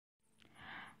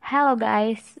Hello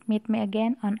guys, meet me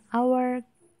again on our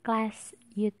class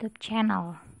YouTube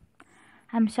channel.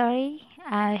 I'm sorry,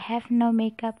 I have no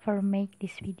makeup for make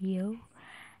this video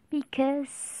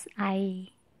because I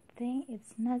think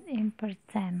it's not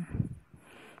important.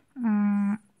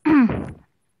 Mm,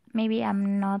 Maybe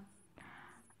I'm not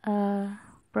a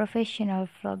professional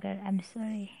vlogger, I'm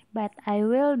sorry, but I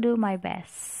will do my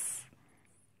best.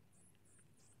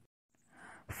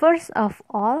 First of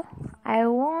all, I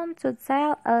want to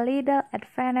tell a little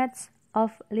advantage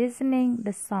of listening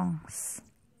the songs.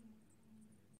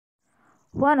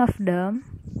 One of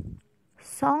them,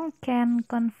 song can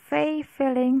convey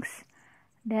feelings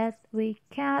that we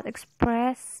cannot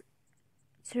express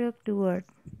through the word.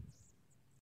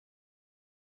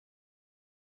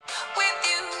 With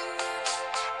you,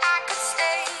 I could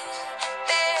stay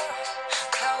there,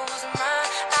 close my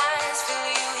eyes, feel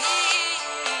you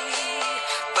here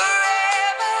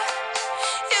forever.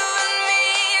 You and me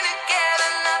together,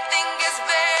 nothing gets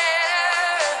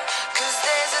better. 'Cause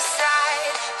there's a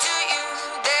side to you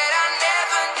that I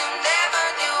never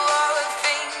knew all the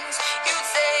things you'd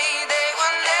say they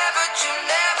were never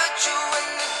true,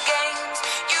 and the games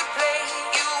you play,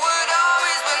 you would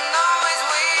always win, always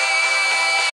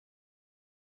win.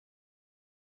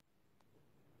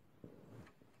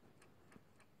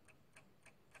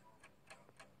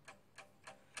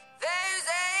 There's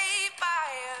a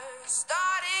fire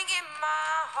starting in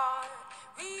my heart,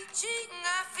 reaching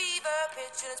a fever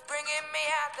pitch and it's bringing me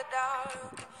out the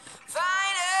dark.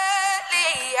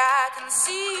 Finally, I can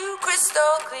see you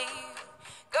crystal clear.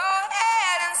 Go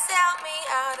ahead and sell me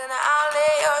out and I'll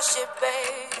lay your ship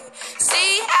bare.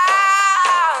 See,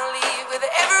 I'll leave with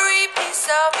every piece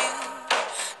of you.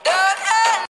 Don't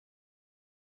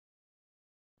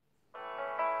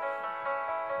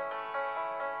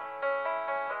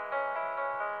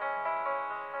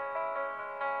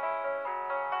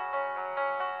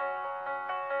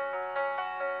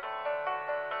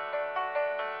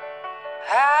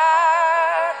I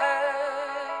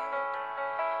heard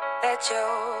that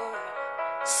you're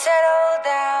settled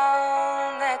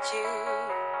down, that you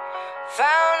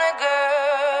found a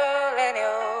girl and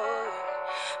you're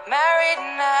married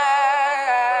now.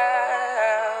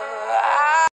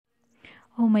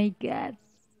 Oh my god,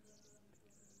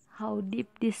 how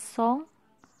deep this song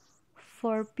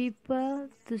for people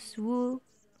who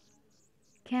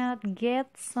cannot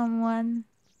get someone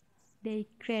they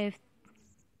crave.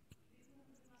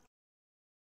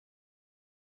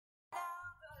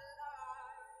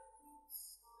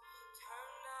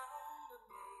 Turn down the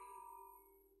beat,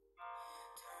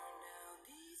 turn down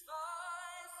these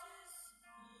voices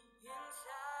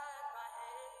inside my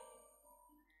head.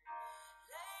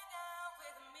 Lay down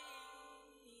with me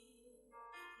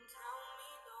and tell me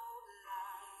no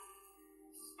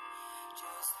lies.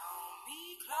 Just hold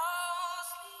me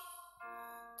closely,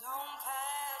 don't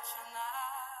patronize,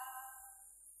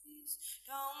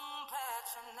 don't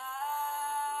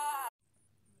patronize.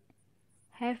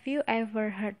 Have you ever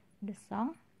heard the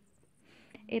song?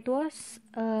 It was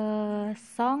a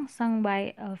song sung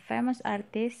by a famous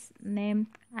artist named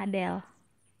Adele.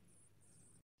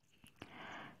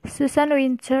 Susan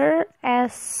Winter,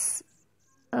 as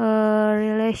a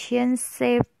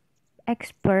relationship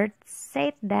expert,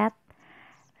 said that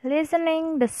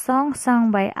listening the song sung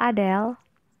by Adele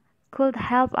could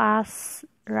help us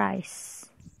rise.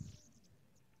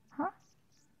 Huh?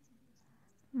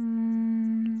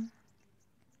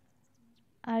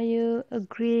 Are you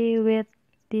agree with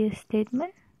this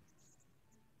statement?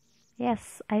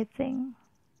 Yes, I think.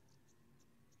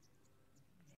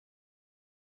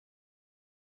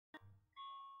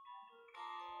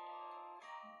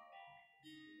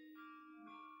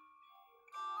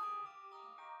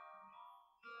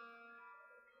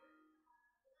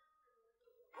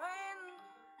 When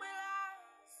will I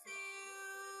see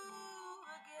you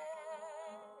again?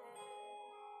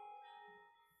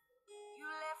 You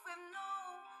left with no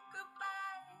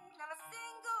goodbye, not a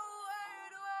single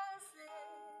word was said.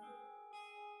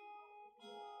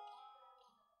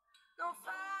 No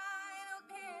final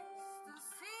kiss to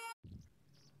see.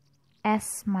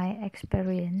 As my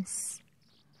experience,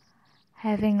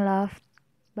 having loved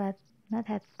but not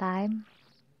had time,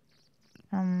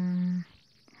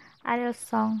 other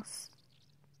songs,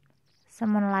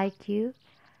 Someone Like You,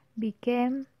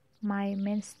 became my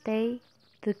mainstay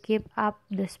to keep up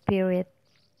the spirit.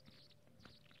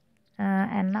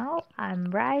 And now I'm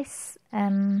Bryce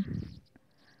and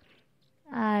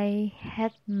I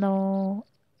had no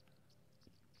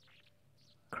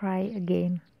cry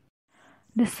again.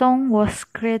 The song was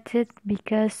created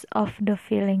because of the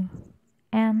feeling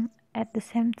and at the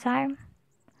same time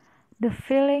The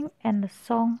feeling and the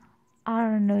song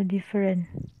are no different.